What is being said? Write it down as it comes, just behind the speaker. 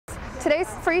Today's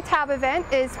free tab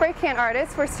event is Spray Can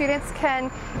Artists, where students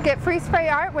can get free spray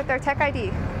art with their Tech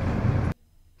ID.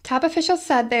 Tab officials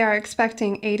said they are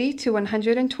expecting 80 to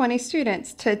 120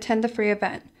 students to attend the free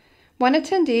event. One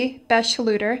attendee, Beth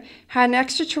Schluter, had an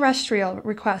extraterrestrial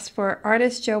request for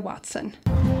artist Joe Watson.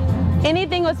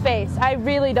 Anything with space. I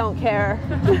really don't care.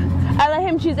 I let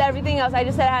him choose everything else. I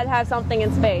just said I had to have something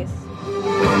in space.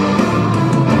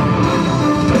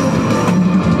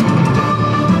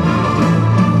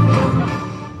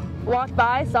 Walked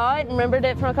by, saw it, and remembered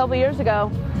it from a couple years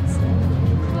ago.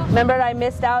 Remembered I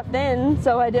missed out then,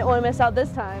 so I didn't want to miss out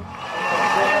this time.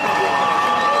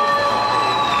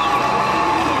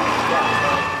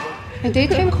 A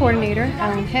daytime coordinator,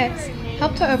 Ellen Hicks,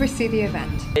 helped to oversee the event.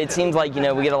 It seems like, we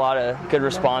get a lot of good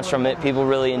response from it. People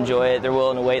really enjoy it. They're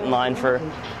willing to wait in line to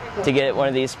get one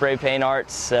of these spray paint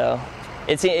arts, so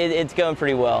it's going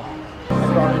pretty well.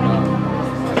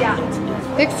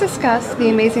 Hicks discussed the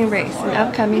amazing race and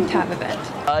upcoming tab event.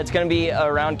 It's going to be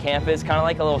around campus, kind of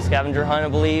like a little scavenger hunt, I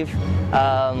believe.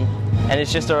 And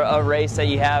it's just a race that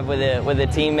you have with a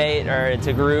teammate, or it's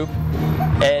a group,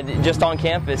 and just on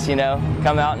campus,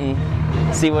 come out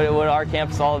and see what our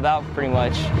campus is all about, pretty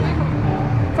much.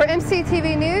 For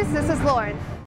MCTV News, this is Lauren.